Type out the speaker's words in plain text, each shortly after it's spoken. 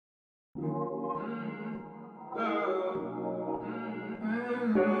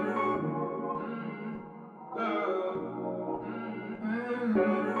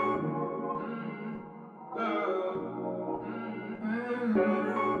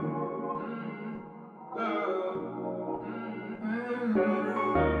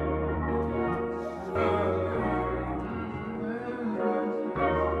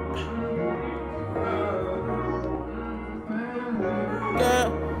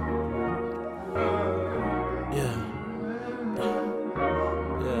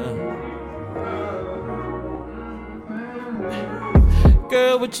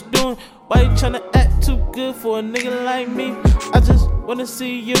Girl, what you doing? Why you tryna act too good for a nigga like me? I just wanna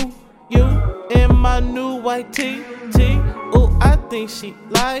see you in my new white tee. Ooh, I think she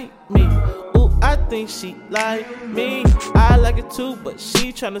like me. Ooh, I think she like me. I like it too, but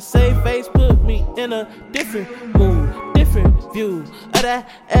she tryna save face, put me in a different mood, different view of that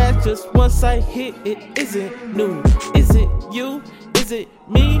ass. Just once I hit it, isn't new. Is it you? Is it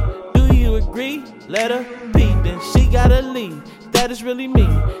me? Do you agree? Let her be, then she gotta leave. That is really me,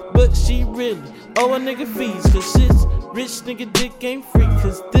 but she really owe a nigga fees. Cause this rich nigga dick ain't free.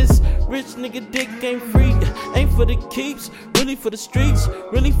 Cause this rich nigga dick ain't free. Ain't for the keeps, really for the streets,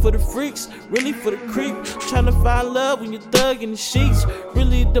 really for the freaks, really for the creep. Tryna find love when you thug in the sheets.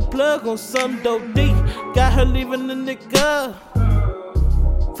 Really the plug on some dope D. Got her leaving the nigga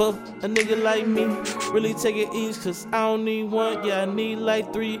for a nigga like me. Really take it easy, cause I don't need one. Yeah, I need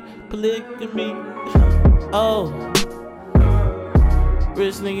like 3 polygamy. Oh,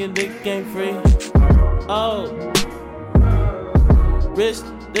 rich nigga dick ain't free. Oh, rich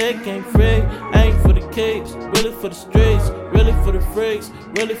dick ain't free. Ain't for the capes, really for the streets, really for the freaks,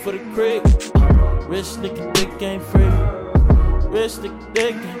 really for the creep. Rich nigga dick ain't free. Rich nigga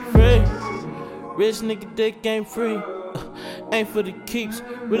dick ain't free. Rich nigga dick ain't free. Ain't for the keeps,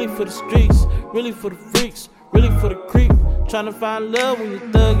 really for the streets, really for the freaks, really for the creep. Tryna find love when you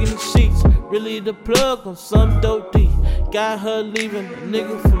thug in the sheets. Really the plug on some dope D. Got her leaving a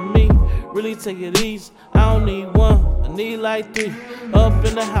nigga for me. Really take it easy. I don't need one, I need like 3. Up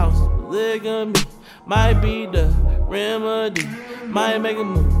in the house, leg on me. Might be the remedy. Might make a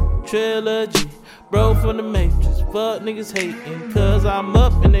move, trilogy. Bro from the Matrix, fuck niggas hating. Cause I'm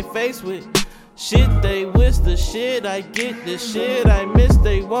up in their face with shit they wish. The shit I get, the shit I miss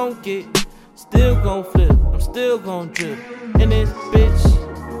they won't get. Still gon' flip, I'm still gon' drip in this bitch.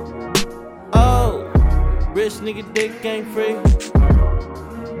 Oh, rich nigga dick ain't free.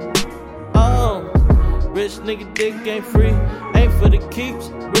 Oh, rich nigga dick ain't free. Ain't for the keeps,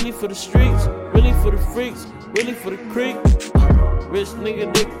 really for the streets, really for the freaks, really for the creep. Rich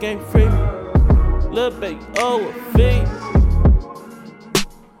nigga dick ain't free. Lil' baby, oh, a fee.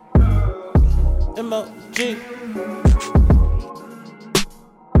 M-O-G.